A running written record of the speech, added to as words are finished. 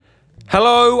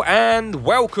Hello and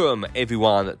welcome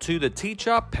everyone to the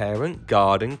Teacher Parent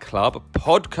Garden Club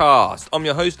podcast. I'm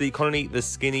your host, Lee Connolly, the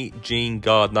Skinny Jean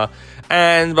Gardener.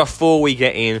 And before we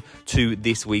get into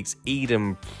this week's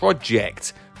Eden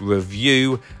Project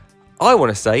review, I want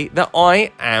to say that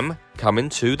I am coming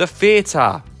to the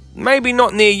theatre. Maybe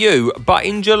not near you, but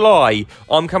in July,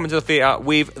 I'm coming to the theatre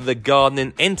with the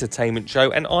Gardening Entertainment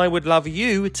Show, and I would love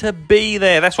you to be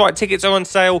there. That's right, tickets are on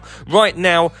sale right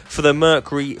now for the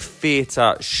Mercury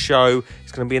Theatre Show.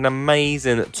 It's going to be an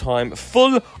amazing time,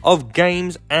 full of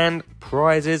games and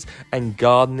prizes and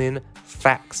gardening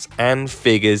facts and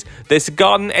figures. There's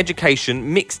garden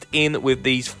education mixed in with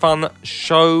these fun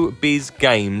showbiz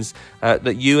games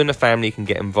that you and the family can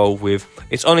get involved with.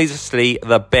 It's honestly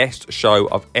the best show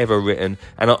I've ever written,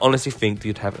 and I honestly think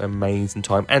you'd have an amazing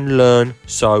time and learn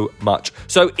so much.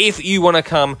 So if you want to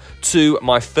come to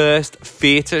my first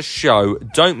theatre show,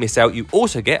 don't miss out. You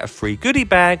also get a free goodie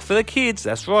bag for the kids.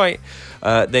 That's right.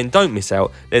 Then don't miss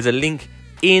out. There's a link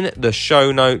in the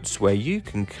show notes where you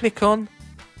can click on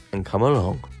and come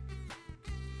along.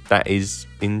 That is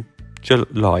in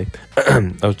July.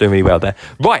 I was doing really well there.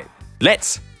 Right,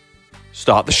 let's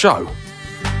start the show.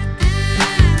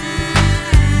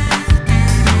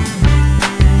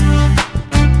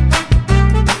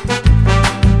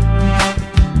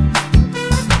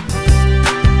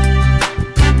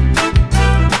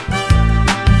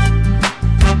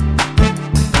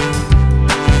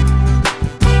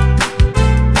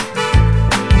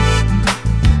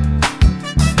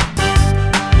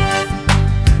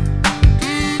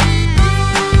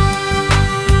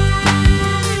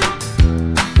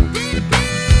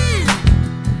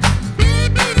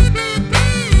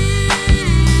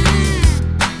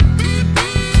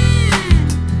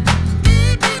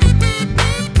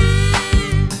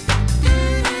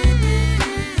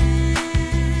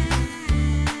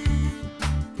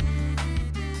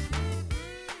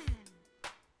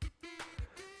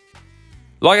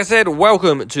 Like I said,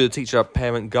 welcome to the Teacher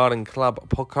Parent Garden Club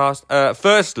podcast.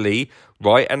 Firstly,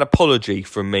 right, an apology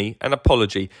from me, an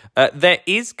apology. There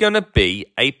is going to be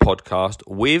a podcast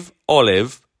with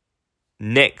Olive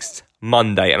next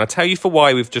Monday. And I'll tell you for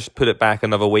why we've just put it back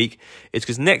another week. It's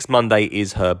because next Monday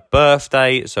is her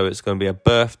birthday. So it's going to be a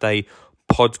birthday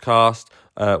podcast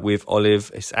with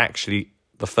Olive. It's actually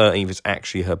the 13th is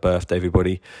actually her birthday,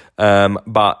 everybody.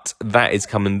 But that is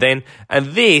coming then.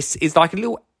 And this is like a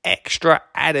little extra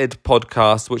added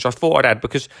podcast which I thought I'd add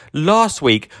because last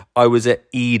week I was at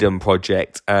Eden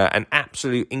Project, an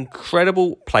absolute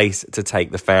incredible place to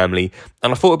take the family,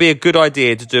 and I thought it'd be a good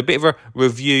idea to do a bit of a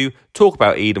review, talk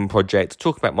about Eden Project,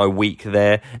 talk about my week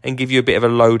there, and give you a bit of a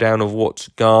lowdown of what's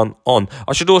gone on.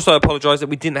 I should also apologise that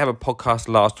we didn't have a podcast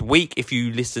last week. If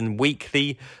you listen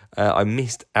weekly, I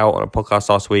missed out on a podcast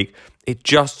last week. It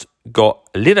just got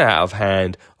a little out of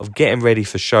hand of getting ready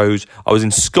for shows. I was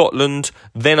in Scotland,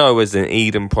 then I was in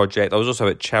Eden Project. I was also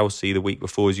at Chelsea the week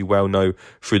before, as you well know,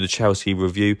 through the Chelsea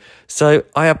review. So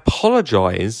I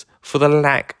apologise for the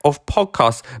lack of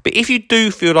podcasts. But if you do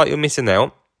feel like you're missing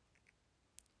out,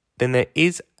 then there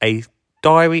is a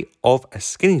Diary of a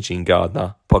Skinny Jean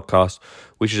Gardener podcast,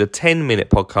 which is a 10-minute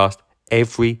podcast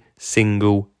every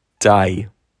single day,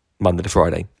 Monday to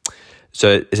Friday.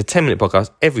 So it's a 10-minute podcast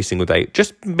every single day.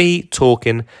 Just me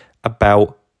talking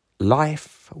about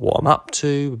life, what I'm up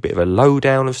to, a bit of a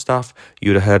lowdown of stuff.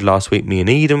 You would have heard last week me and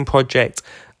Eden Project.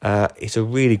 It's a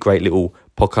really great little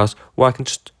podcast where I can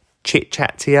just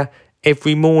chit-chat to you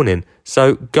every morning.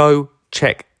 So go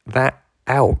check that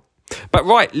out. But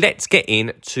right, let's get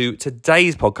into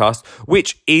today's podcast,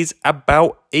 which is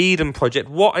about Eden Project.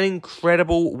 What an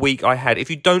incredible week I had. If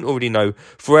you don't already know,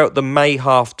 throughout the May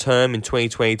half term in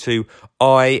 2022,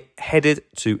 I headed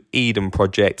to Eden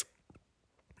Project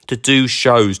to do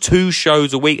shows, 2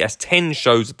 shows a week. That's 10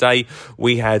 shows a day.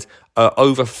 We had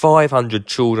over 500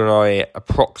 children, I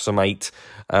approximate,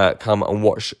 come and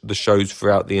watch the shows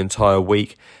throughout the entire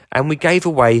week. And we gave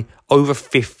away over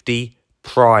 50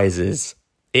 prizes.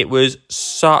 It was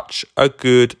such a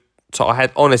good time. I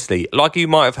had, honestly, like you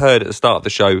might have heard at the start of the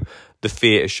show, the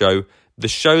theatre show, the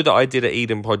show that I did at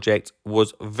Eden Project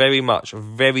was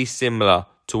very similar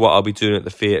to what I'll be doing at the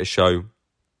theatre show.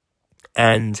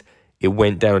 And it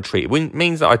went down a treat. It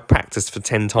means that I practiced for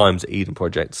 10 times at Eden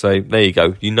Project. So there you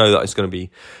go. You know that it's going to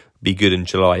be good in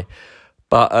July.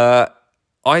 But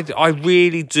I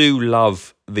really do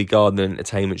love the Gardening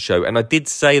Entertainment Show. And I did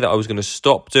say that I was going to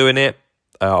stop doing it.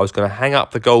 I was going to hang up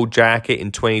the gold jacket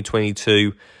in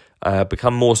 2022,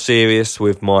 become more serious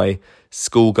with my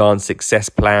School Garden Success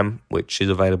Plan, which is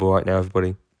available right now,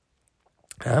 everybody.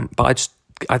 But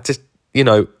I just, you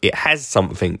know, it has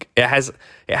something. It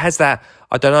has that,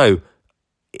 I don't know,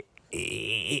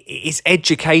 it's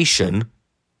education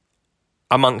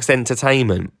amongst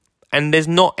entertainment. And there's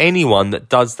not anyone that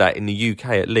does that in the UK,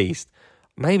 at least,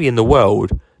 maybe in the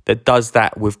world, that does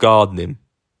that with gardening.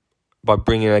 By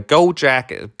bringing a gold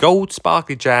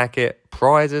sparkly jacket,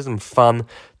 prizes and fun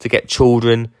to get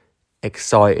children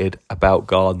excited about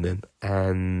gardening.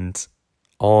 And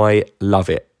I love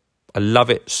it. I love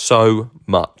it so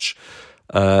much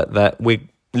that we're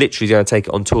literally going to take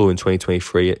it on tour in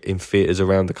 2023 in theatres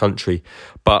around the country.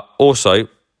 But also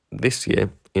this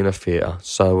year in a theatre.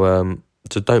 So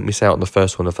don't miss out on the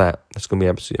first one of that. That's going to be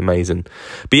absolutely amazing.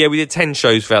 But yeah, we did 10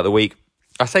 shows throughout the week.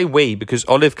 I say we because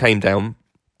Olive came down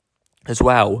as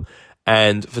well,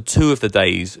 and for 2 of the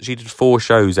days she did 4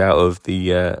 shows out of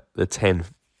the 10,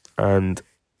 and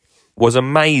was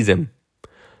amazing.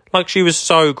 Like, she was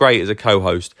so great as a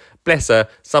co-host. Bless her.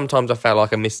 Sometimes I felt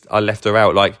like I left her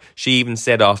out. Like, she even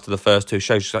said after the first 2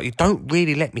 shows, she's like, "You don't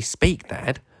really let me speak,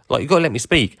 Dad. Like, you got to let me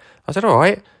speak." I said, "All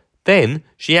right." Then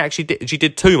she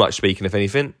did too much speaking, if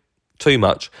anything, too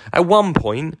much. At one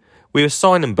point, we were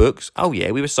signing books. Oh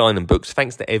yeah, we were signing books.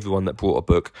 Thanks to everyone that brought a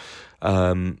book.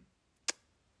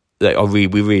 We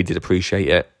really did appreciate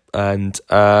it. And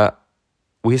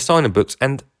we were signing books,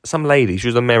 and some lady, she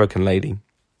was an American lady,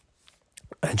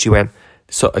 and she went,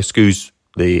 so excuse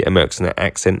the American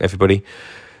accent, everybody.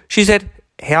 She said,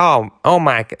 "Hey, oh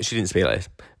my," she didn't speak like this.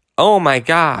 "Oh my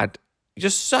God, you're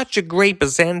such a great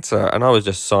presenter." And I was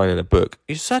just signing a book.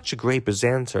 "You're such a great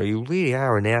presenter. You really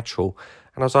are a natural."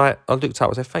 And I looked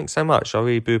up, I said, "Thanks so much. I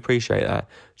really do appreciate that."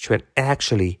 She went,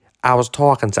 "Actually, I was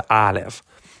talking to Olive."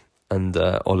 And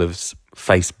Olive's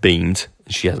face beamed.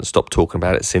 She hasn't stopped talking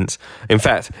about it since. In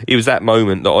fact, it was that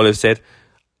moment that Olive said,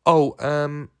 "Oh,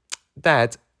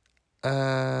 Dad,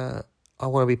 I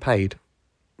want to be paid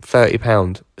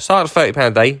 £30. Started at £30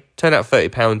 a day, turned out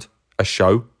 £30 a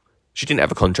show." She didn't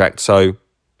have a contract, so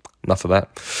enough of that.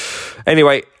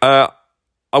 Anyway, I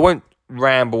won't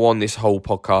ramble on this whole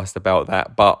podcast about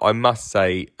that, but I must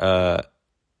say,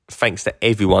 thanks to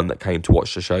everyone that came to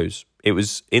watch the shows. It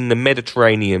was in the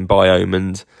Mediterranean biome,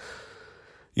 and,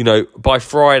 you know, by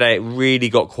Friday it really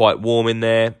got quite warm in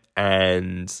there,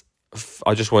 and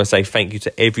I just want to say thank you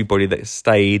to everybody that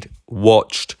stayed,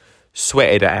 watched,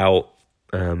 sweated it out.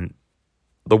 The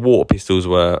Water Pistols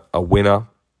were a winner.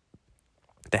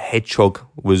 The Hedgehog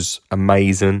was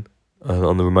amazing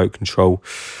on the remote control.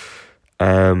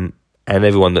 And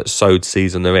everyone that sowed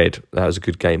seeds on their head, that was a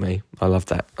good game, eh? I love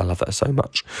that. I love that so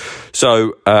much.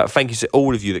 So thank you to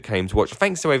all of you that came to watch.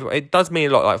 Thanks to everyone. It does mean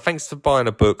a lot. Like, thanks for buying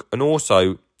a book, and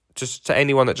also just to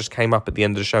anyone that just came up at the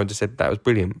end of the show and just said that was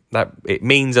brilliant. That it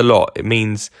means a lot. It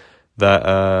means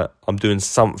that I'm doing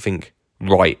something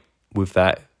right with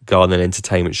that garden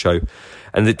entertainment show,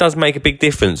 and it does make a big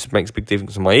difference. It makes a big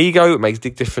difference to my ego. It makes a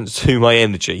big difference to my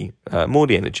energy, more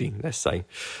the energy, let's say.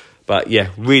 But yeah,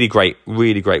 really great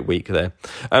week there.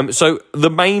 So the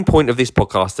main point of this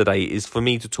podcast today is for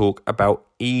me to talk about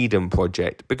Eden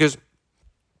Project, because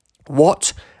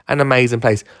what an amazing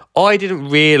place. I didn't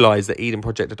realise that Eden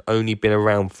Project had only been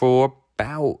around for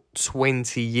about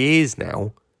 20 years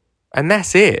now. And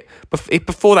that's it.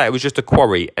 Before that, it was just a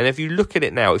quarry. And if you look at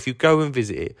it now, if you go and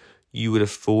visit it, you would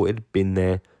have thought it had been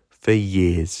there for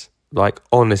years. Like,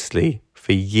 honestly,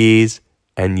 for years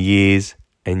and years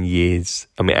and years.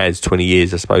 I mean, as 20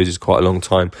 years, I suppose, is quite a long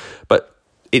time. But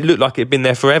it looked like it had been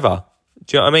there forever.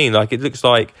 Do you know what I mean? Like, it looks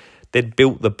like they'd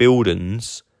built the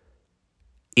buildings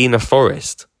in a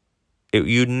forest.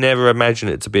 You'd never imagine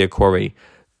it to be a quarry.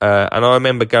 And I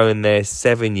remember going there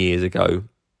 7 years ago,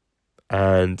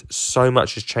 and so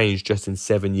much has changed just in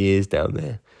 7 years down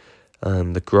there.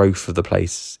 The growth of the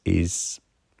place is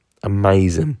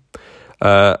amazing.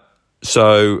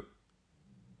 So,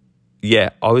 yeah,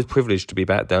 I was privileged to be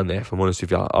back down there, if I'm honest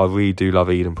with you. I really do love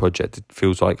Eden Project. It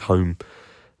feels like home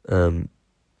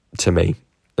to me.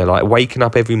 They're like waking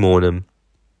up every morning,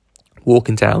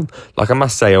 walking down. Like, I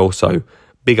must say also,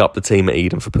 big up the team at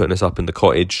Eden for putting us up in the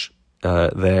cottage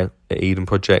there at Eden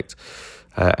Project.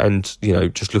 And, you know,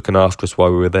 just looking after us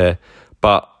while we were there.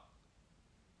 But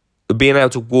being able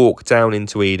to walk down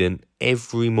into Eden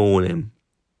every morning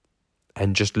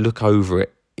and just look over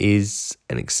it is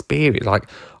an experience. Like,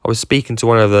 I was speaking to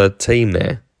one of the team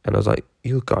there, and I was like,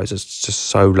 you guys are just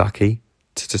so lucky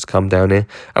to just come down here.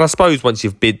 And I suppose once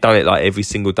you've done it like every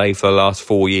single day for the last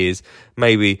 4 years,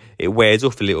 maybe it wears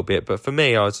off a little bit. But for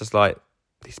me, I was just like,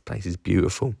 this place is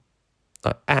beautiful.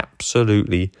 Like,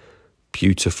 absolutely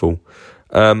beautiful.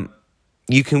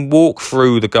 you can walk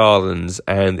through the gardens,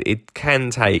 and it can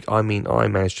take, I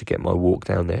managed to get my walk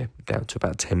down there down to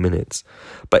about 10 minutes.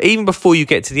 But even before you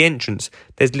get to the entrance,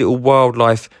 there's little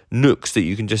wildlife nooks that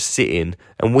you can just sit in.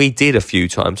 And we did a few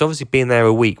times. Obviously, being there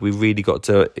a week, we really got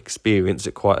to experience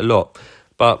it quite a lot.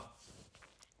 But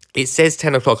it says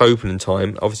 10 o'clock opening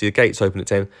time. Obviously, the gates open at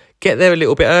 10. Get there a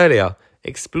little bit earlier.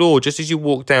 Explore. Just as you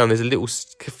walk down, there's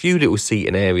a few little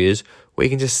seating areas where you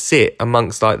can just sit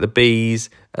amongst like the bees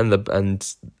and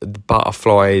the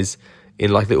butterflies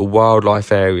in like little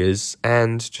wildlife areas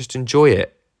and just enjoy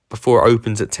it before it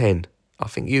opens at 10. I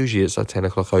think usually it's a 10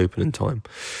 o'clock opening time.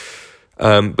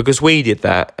 Because we did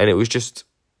that and it was just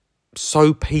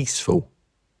so peaceful,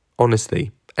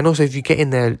 honestly. And also if you get in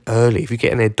there early, if you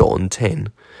get in there dot on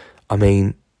 10, I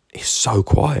mean, it's so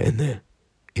quiet in there.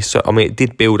 It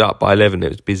did build up by 11, it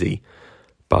was busy.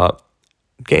 But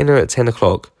getting there at 10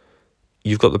 o'clock,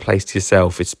 you've got the place to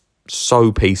yourself. It's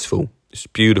so peaceful. It's a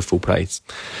beautiful place.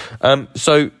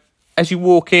 So as you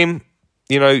walk in,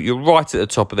 you're right at the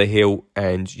top of the hill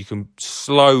and you can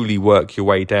slowly work your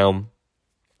way down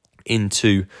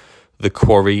into the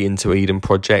quarry, into Eden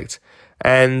Project.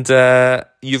 And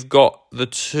you've got the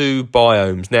two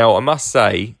biomes. Now, I must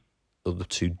say, or the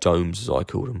two domes as I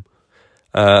call them,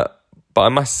 but I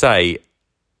must say,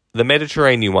 the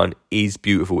Mediterranean one is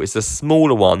beautiful. It's the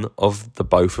smaller one of the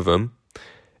both of them.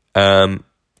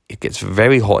 It gets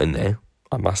very hot in there.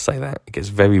 I must say that. It gets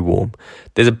very warm.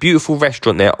 There's a beautiful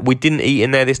restaurant there. We didn't eat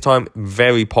in there this time.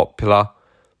 Very popular.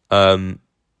 I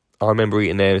remember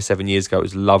eating there 7 years ago. It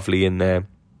was lovely in there.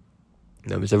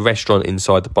 There was a restaurant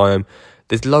inside the biome.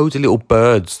 There's loads of little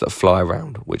birds that fly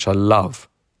around, which I love.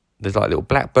 There's like little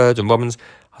blackbirds and robins.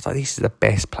 I was like, this is the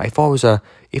best place.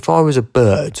 If I was a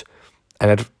bird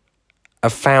and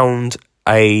I'd found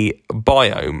a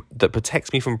biome that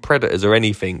protects me from predators or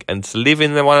anything, and to live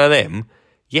in one of them,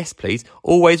 yes please,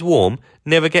 always warm,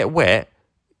 never get wet,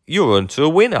 you're onto a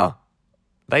winner.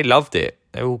 They loved it.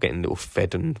 They're all getting a little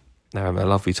fed and they're having a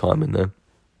lovely time in there.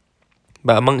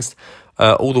 But amongst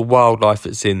all the wildlife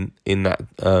that's in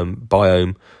that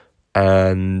biome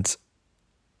and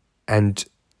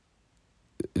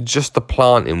just the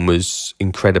planting was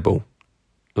incredible.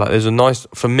 Like there's a nice,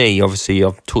 for me, obviously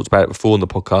I've talked about it before on the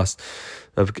podcast.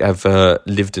 I've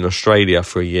lived in Australia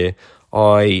for a year.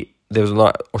 There was a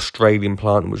like Australian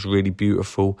plant that was really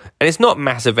beautiful, and it's not a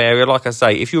massive area. Like I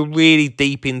say, if you're really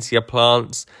deep into your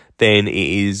plants, then it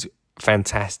is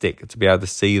fantastic to be able to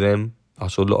see them. I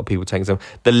saw a lot of people taking some.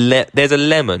 There's a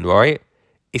lemon, right?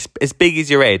 It's as big as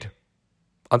your head.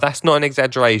 And that's not an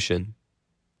exaggeration.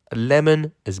 A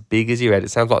lemon as big as your head.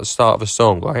 It sounds like the start of a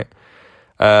song, right?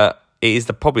 It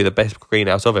is probably the best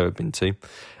greenhouse I've ever been to.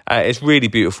 It's really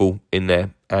beautiful in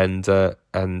there, and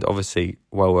obviously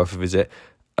well worth a visit.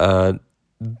 But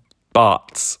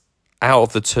out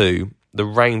of the two, the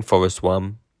rainforest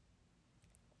one,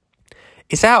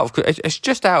 it's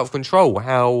just out of control.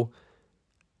 How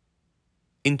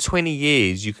in 20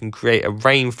 years you can create a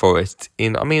rainforest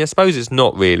I suppose it's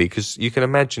not really, because you can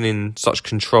imagine in such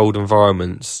controlled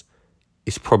environments,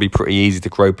 it's probably pretty easy to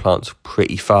grow plants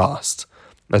pretty fast,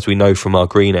 as we know from our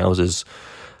greenhouses.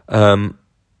 But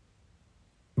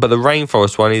the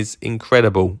rainforest one is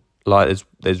incredible. Like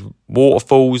there's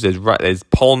waterfalls, there's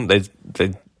pond, there's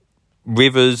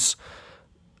rivers.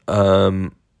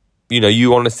 You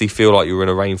honestly feel like you're in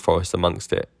a rainforest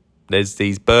amongst it. There's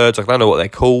these birds, I don't know what they're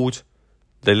called.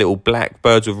 They're little black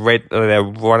birds with red, they're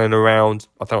running around.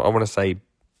 I want to say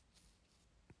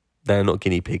they're not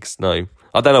guinea pigs, no.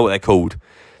 I don't know what they're called.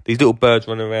 These little birds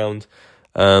running around,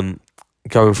 going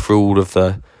through all of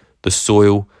the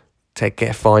soil,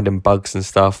 finding bugs and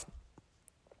stuff.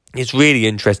 It's really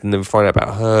interesting to find out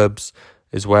about herbs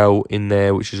as well in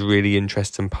there, which is a really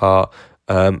interesting part.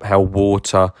 How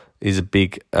water is a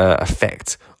big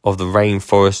effect of the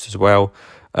rainforest as well.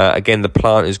 Again, the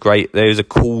plant is great. There is a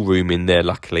cool room in there,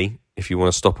 luckily, if you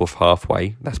want to stop off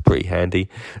halfway. That's pretty handy.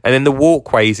 And then the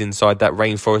walkways inside that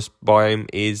rainforest biome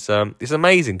is it's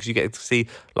amazing, because you get to see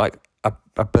like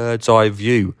a bird's eye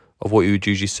view of what you would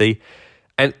usually see.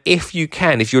 And if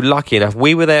you're lucky enough,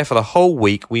 we were there for the whole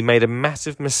week. We made a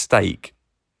massive mistake,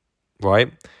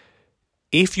 right?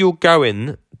 If you're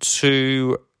going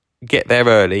to get there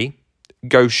early,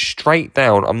 go straight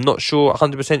down. I'm not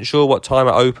 100% sure what time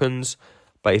it opens,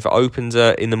 but if it opens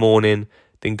in the morning,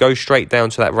 then go straight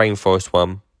down to that rainforest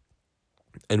one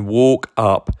and walk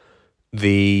up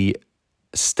the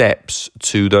steps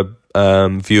to the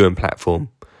viewing platform.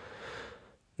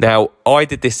 Now, I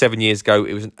did this 7 years ago.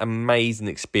 It was an amazing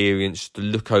experience to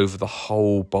look over the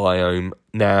whole biome.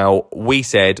 Now, we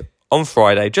said on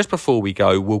Friday, just before we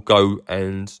go, we'll go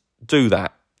and do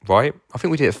that. right? I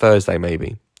think we did it Thursday,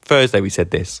 maybe. Thursday we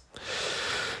said this.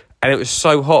 And it was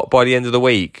so hot by the end of the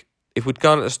week. If we'd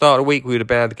gone at the start of the week, we would have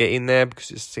been able to get in there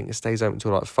because I think it stays open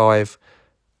until like 5.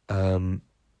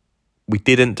 We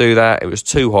didn't do that. It was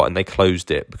too hot and they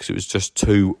closed it because it was just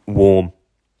too warm.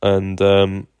 And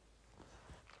a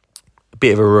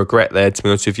bit of a regret there, to be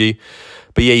honest with you.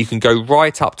 But yeah, you can go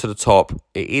right up to the top.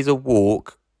 It is a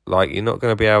walk. Like, you're not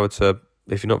going to be able to,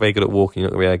 if you're not very good at walking, you're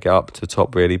not going to be able to get up to the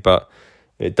top really. But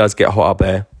it does get hot up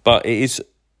there. But it is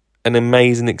an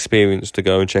amazing experience to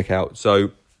go and check out.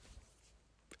 So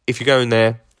if you're going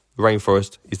there, the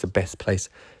rainforest is the best place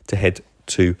to head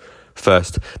to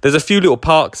first. There's a few little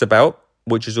parks about,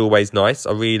 which is always nice.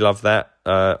 I really love that.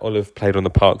 Olive played on the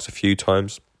parks a few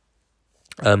times.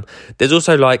 There's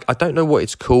also like, I don't know what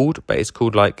it's called, but it's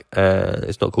called like,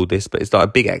 it's not called this, but it's like a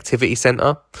big activity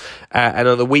centre. And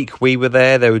on the week we were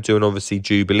there, they were doing obviously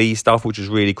Jubilee stuff, which was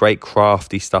really great,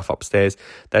 crafty stuff upstairs.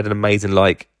 They had an amazing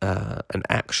like, an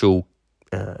actual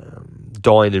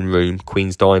dining room,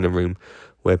 Queen's dining room,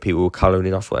 where people were colouring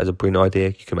in. I thought that was a brilliant idea.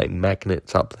 You can make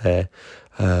magnets up there.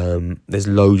 There's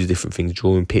loads of different things,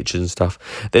 drawing pictures and stuff.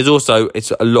 There's also,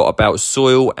 it's a lot about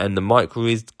soil and the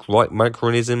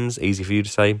microorganisms, easy for you to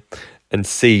say, and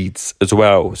seeds as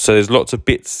well. So there's lots of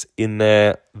bits in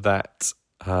there that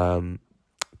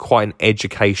quite an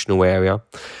educational area.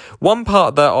 One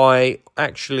part that I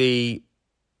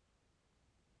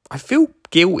feel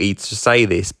guilty to say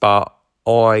this, but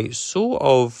I sort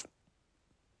of,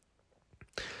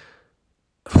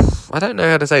 I don't know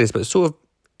how to say this, but sort of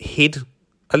hid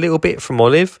a little bit from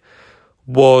Olive,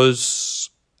 was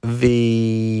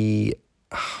the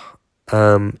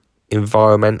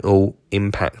environmental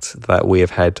impact that we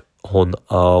have had on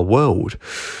our world.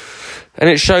 And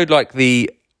it showed like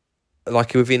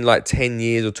within like 10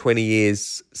 years or 20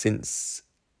 years since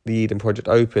the Eden Project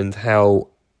opened, how,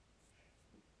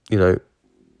 you know,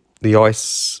 the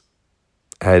ice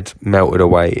had melted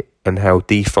away and how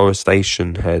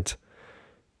deforestation had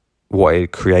what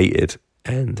it created,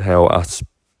 and how us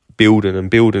building,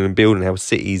 how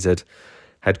cities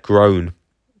had grown.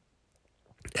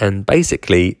 And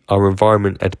basically our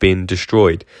environment had been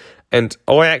destroyed. And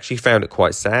I actually found it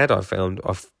quite sad. I felt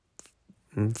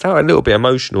a little bit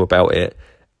emotional about it.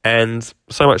 And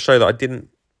so much so that I didn't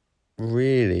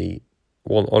really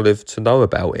want Olive to know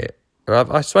about it. And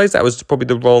I suppose that was probably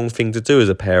the wrong thing to do as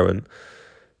a parent,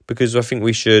 because I think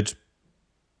we should,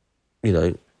 you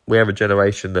know, we have a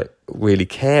generation that really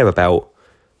care about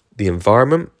the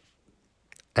environment,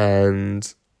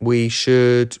 and we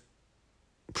should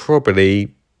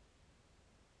probably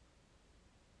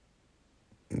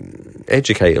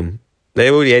educate them.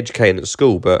 They're already educating at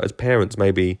school, but as parents,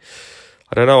 maybe,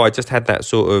 I don't know, I just had that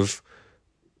sort of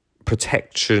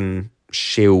protection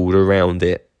shield around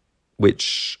it,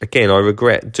 which, again, I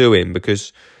regret doing,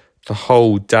 because the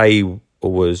whole day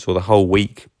or the whole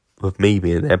week of me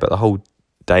being there, but the whole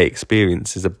day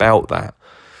experience is about that.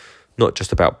 Not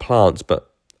just about plants,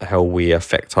 but how we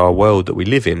affect our world that we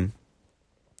live in.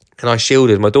 And I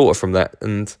shielded my daughter from that.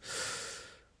 And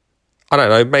I don't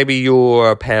know, maybe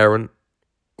you're a parent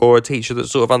or a teacher that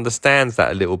sort of understands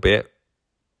that a little bit,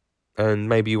 and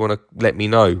maybe you want to let me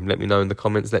know in the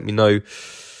comments, let me know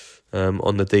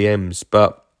on the DMs.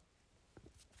 But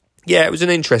yeah, it was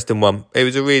an interesting one. It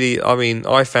was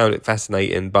I found it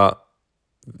fascinating, but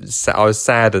I was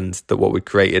saddened that what we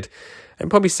created, and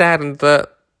probably saddened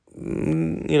that,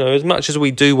 you know, as much as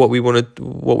we do what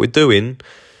we're doing,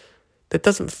 there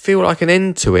doesn't feel like an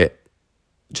end to it.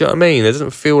 Do you know what I mean? There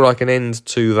doesn't feel like an end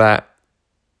to that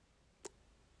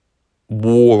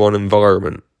war on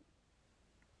environment.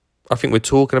 I think we're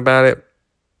talking about it,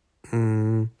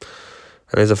 and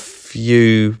there's a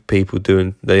few people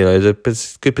doing, you know,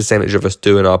 there's a good percentage of us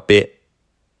doing our bit,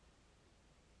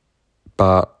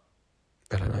 but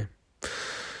I don't know.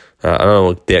 I don't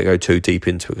want to go too deep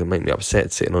into it. It can make me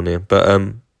upset sitting on here.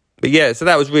 But yeah, so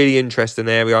that was really interesting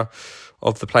area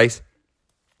of the place.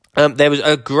 There was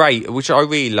a great, which I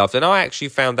really loved, and I actually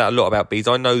found out a lot about bees.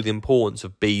 I know the importance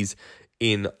of bees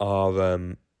in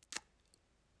our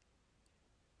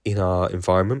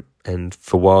environment and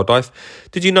for wildlife.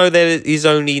 Did you know there is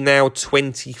only now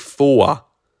 24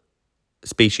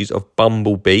 species of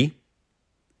bumblebee,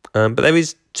 but there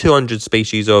is 200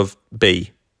 species of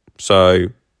bee. So,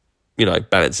 you know,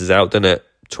 balances out, doesn't it?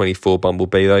 24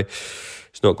 bumblebee though.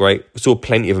 It's not great. We saw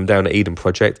plenty of them down at Eden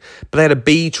Project. But they had a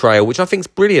bee trail, which I think is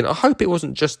brilliant. I hope it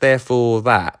wasn't just there for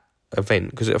that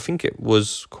event, because I think it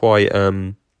was quite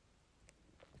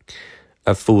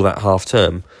for that half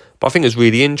term. But I think it was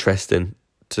really interesting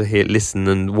to listen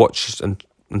and watch and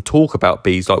talk about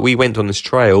bees. Like, we went on this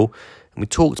trail and we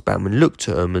talked about them and looked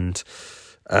at them, and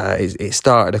it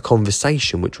started a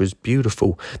conversation, which was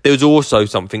beautiful. There was also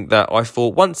something that I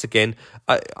thought, once again,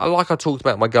 like I talked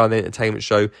about my garden entertainment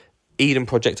show, Eden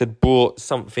Project had brought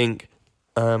something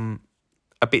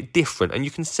a bit different. And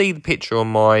you can see the picture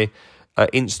on my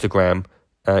Instagram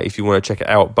if you want to check it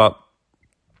out. But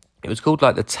it was called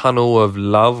like the Tunnel of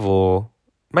Love, or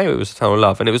maybe it was the Tunnel of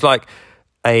Love. And it was like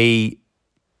a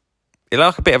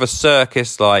bit of a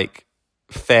circus, like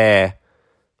fair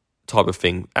type of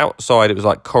thing. Outside it was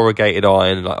like corrugated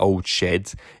iron, like old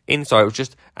sheds. Inside it was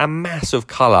just a mass of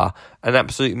colour, an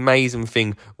absolute amazing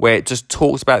thing where it just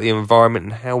talks about the environment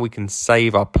and how we can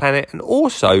save our planet, and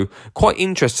also, quite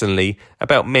interestingly,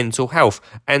 about mental health.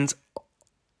 And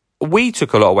we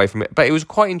took a lot away from it, but it was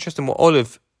quite interesting what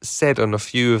Olive said on a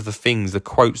few of the things, the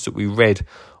quotes that we read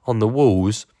on the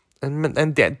walls, and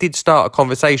that did start a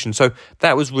conversation. So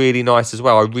that was really nice as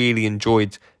well. I really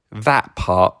enjoyed that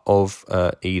part of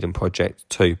Eden Project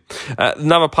too.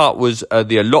 Another part was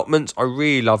the allotments. I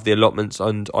really love the allotments,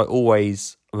 and I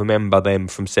always remember them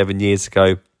from 7 years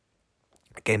ago.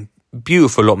 Again,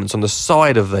 beautiful allotments on the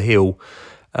side of the hill,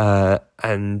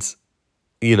 and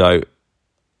you know,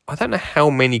 I don't know how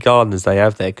many gardeners they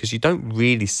have there, because you don't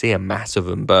really see a mass of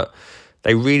them, but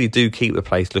they really do keep the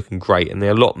place looking great. And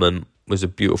the allotment was a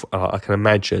beautiful. I can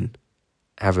imagine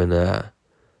having an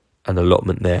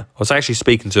allotment there. I was actually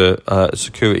speaking to a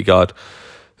security guard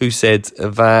who said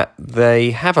that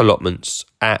they have allotments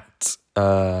at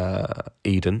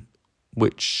Eden,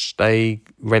 which they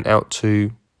rent out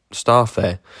to staff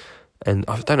there. And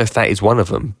I don't know if that is one of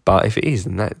them, but if it is,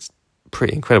 then that's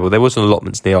pretty incredible. There was an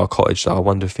allotments near our cottage, so I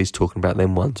wonder if he's talking about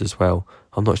them ones as well.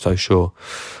 I'm not so sure.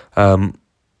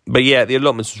 But yeah, the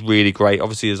allotments was really great.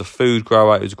 Obviously, as a food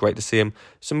grower, it was great to see them.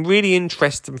 Some really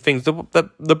interesting things.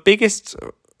 The biggest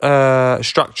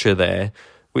structure there,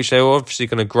 which they were obviously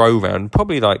going to grow around,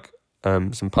 probably like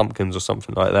some pumpkins or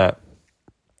something like that,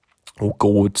 or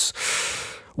gourds,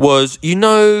 was, you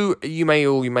may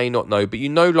or you may not know, but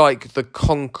like the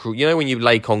concrete, when you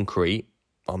lay concrete,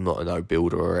 I'm not a no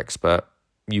builder or expert,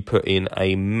 you put in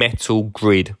a metal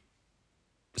grid,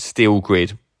 steel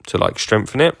grid, to like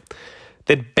strengthen it.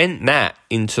 They'd bent that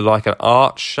into like an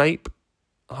arch shape.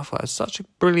 I thought it was such a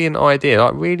brilliant idea,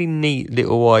 like really neat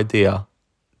little idea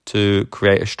to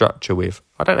create a structure with.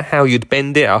 I don't know how you'd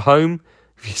bend it at home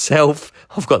yourself.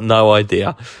 I've got no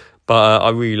idea, but I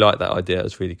really like that idea. It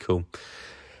was really cool.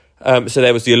 So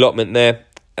there was the allotment there.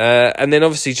 And then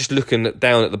obviously just looking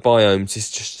down at the biomes,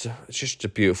 it's just a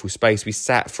beautiful space. We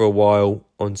sat for a while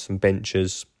on some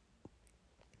benches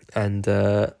and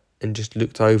just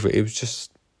looked over it. It was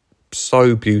just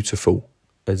so beautiful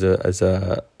as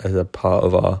a part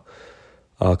of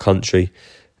our country,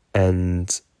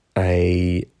 and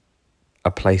a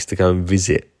place to go and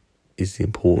visit is the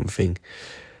important thing.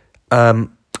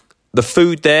 The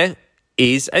food there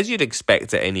is, as you'd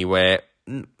expect at anywhere,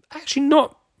 actually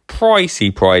not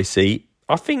pricey.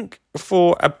 I think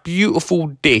for a beautiful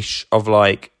dish of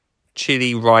like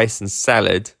chili, rice and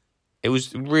salad, it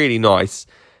was really nice.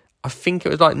 I think it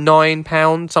was like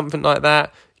 £9, something like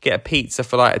that. You get a pizza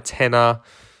for like a tenner,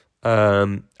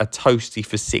 a toasty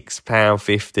for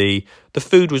 £6.50. The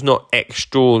food was not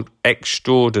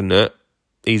extraordinate,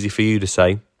 easy for you to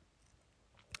say.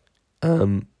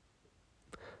 But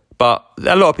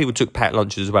a lot of people took packed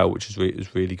lunches as well, which was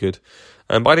really good.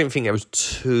 But I didn't think it was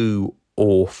too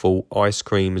awful. Ice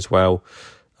cream as well.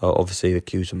 Obviously, the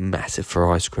queues are massive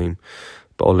for ice cream.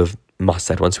 But Olive must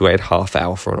have once we waited half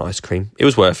hour for an ice cream. It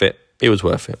was worth it.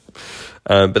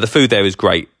 But the food there was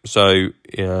great. So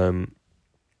if you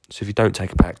don't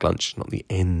take a packed lunch, it's not the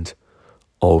end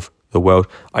of the world.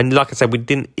 And like I said, we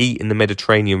didn't eat in the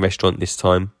Mediterranean restaurant this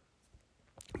time,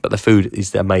 but the food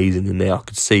is amazing in there. I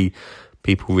could see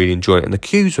people really enjoying it, and the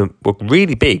queues were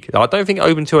really big. I don't think it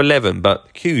opened till 11, but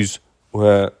the queues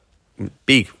were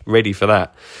big, ready for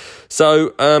that.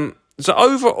 So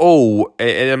overall,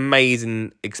 an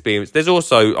amazing experience. There's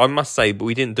also, I must say, but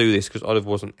we didn't do this because Olive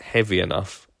wasn't heavy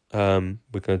enough. We're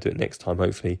going to do it next time,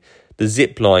 hopefully. The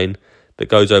zip line that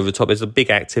goes over the top. There's a big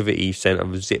activity centre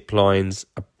of zip lines,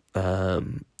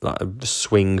 like a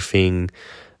swing thing,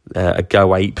 a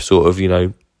go ape sort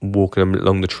of, walking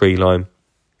along the tree line.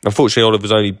 Unfortunately, Olive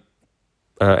was only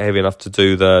heavy enough to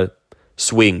do the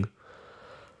swing.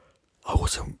 I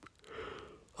wasn't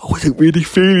really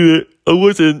feeling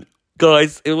it.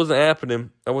 Guys, it wasn't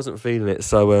happening. I wasn't feeling it,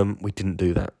 so we didn't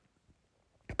do that.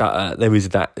 But there is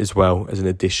that as well as an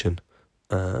addition.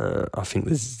 I think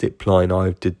the zip line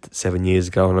I did 7 years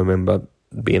ago, and I remember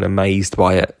being amazed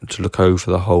by it, to look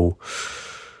over the whole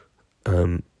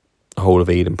of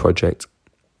Eden Project.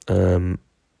 It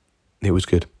was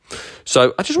good.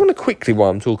 So I just want to quickly, while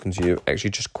I'm talking to you,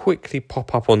 actually just quickly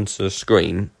pop up onto the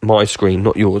screen, my screen,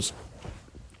 not yours.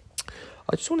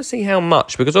 I just want to see how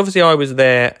much, because obviously I was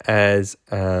there as,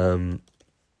 I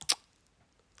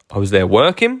was there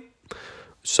working,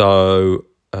 so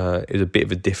it was a bit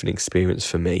of a different experience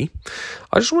for me.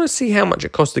 I just want to see how much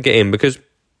it costs to get in, because,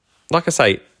 like I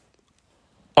say,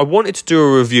 I wanted to do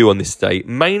a review on this day,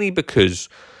 mainly because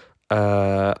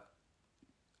I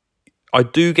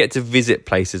do get to visit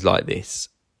places like this,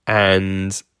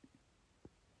 and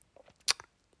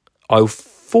I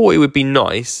thought it would be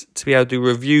nice to be able to do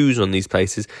reviews on these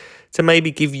places to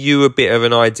maybe give you a bit of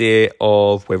an idea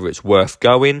of whether it's worth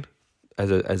going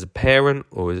as a parent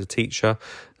or as a teacher.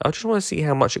 I just want to see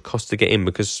how much it costs to get in,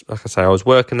 because, like I say, I was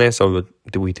working there, so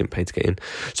we didn't pay to get in.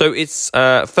 So it's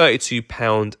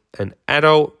 £32 an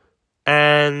adult,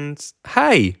 and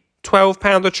hey,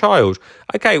 £12 a child.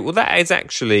 Okay, well that is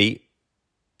actually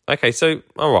okay. So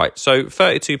all right, so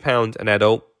 £32 an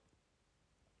adult.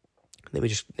 Let me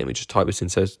just type this in.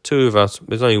 So there's two of us.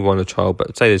 There's only one a child,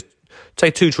 but say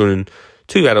two children,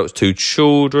 2 adults, 2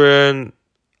 children.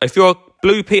 If you're a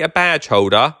Blue Peter badge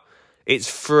holder, it's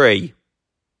free.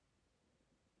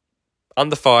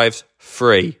 Under 5s,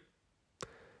 free.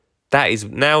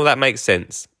 That makes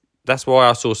sense. That's why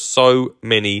I saw so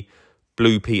many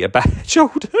Blue Peter badge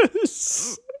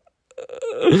holders.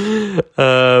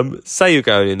 Say you're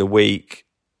going in the week,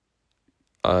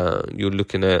 you're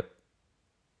looking at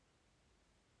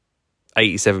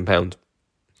 £87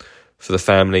 for the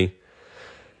family.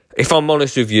 If I'm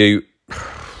honest with you,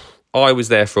 I was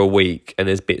there for a week and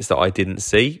there's bits that I didn't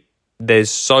see. There's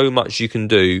so much you can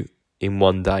do in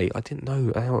one day. I didn't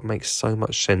know how it makes so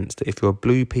much sense that if you're a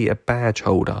Blue Peter badge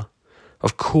holder,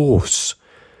 of course,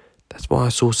 that's why I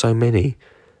saw so many.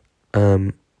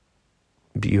 But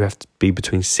you have to be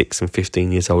between 6 and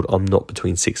 15 years old. I'm not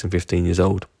between 6 and 15 years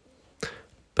old.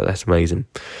 But that's amazing.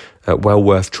 Well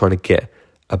worth trying to get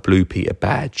a Blue Peter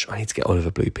badge. I need to get Oliver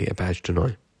a Blue Peter badge, don't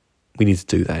I? We need to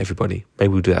do that, everybody.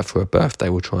 Maybe we'll do that for her birthday.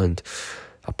 We'll try and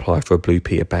apply for a Blue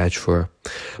Peter badge for her.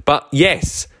 But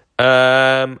yes, for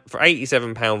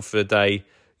 £87 for the day,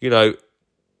 you know,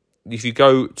 if you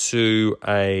go to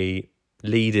a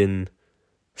leading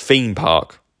theme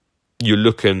park, you're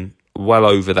looking well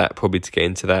over that probably to get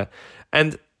into that.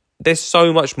 And there's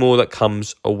so much more that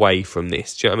comes away from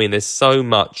this. Do you know what I mean? There's so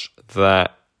much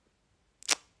that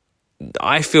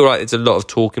I feel like there's a lot of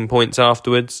talking points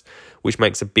afterwards, which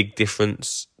makes a big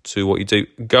difference to what you do.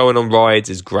 Going on rides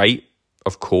is great,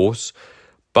 of course,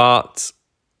 but,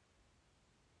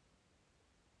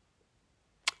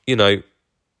 you know,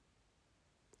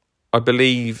 I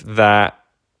believe that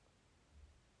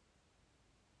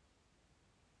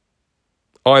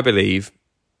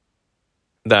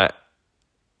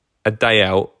a day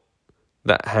out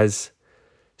that has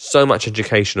so much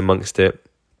education amongst it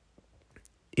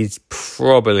is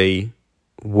probably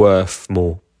worth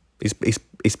more.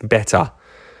 It's better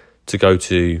to go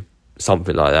to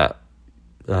something like that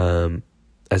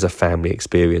as a family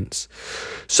experience.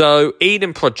 So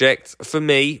Eden Project, for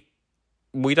me,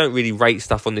 we don't really rate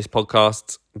stuff on this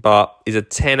podcast, but is a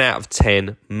 10 out of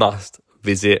 10 must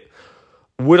visit.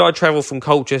 Would I travel from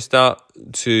Colchester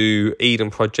to Eden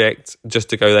Project just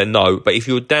to go there? No. But if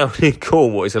you're down in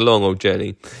Cornwall, it's a long old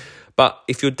journey. But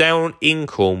if you're down in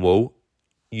Cornwall,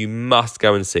 you must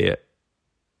go and see it.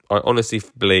 I honestly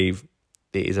believe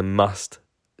it is a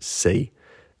must-see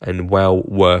and well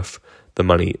worth the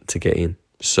money to get in.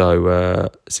 So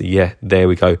yeah, there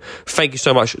we go. Thank you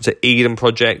so much to Eden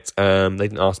Project. They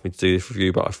didn't ask me to do this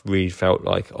review, but I really felt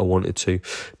like I wanted to.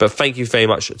 But thank you very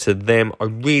much to them. I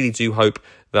really do hope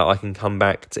that I can come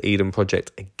back to Eden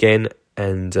Project again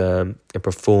and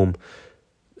perform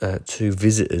to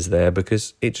visitors there,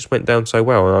 because it just went down so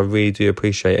well, and I really do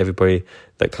appreciate everybody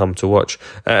that come to watch.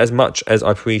 As much as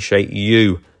I appreciate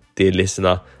you, dear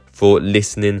listener, for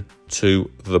listening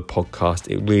to the podcast.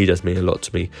 It really does mean a lot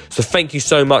to me. So thank you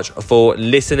so much for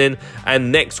listening.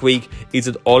 And next week is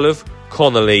an Olive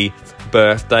Connolly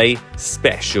birthday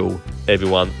special,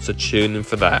 everyone. So tune in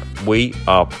for that. We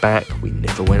are back. We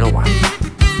never went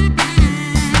away.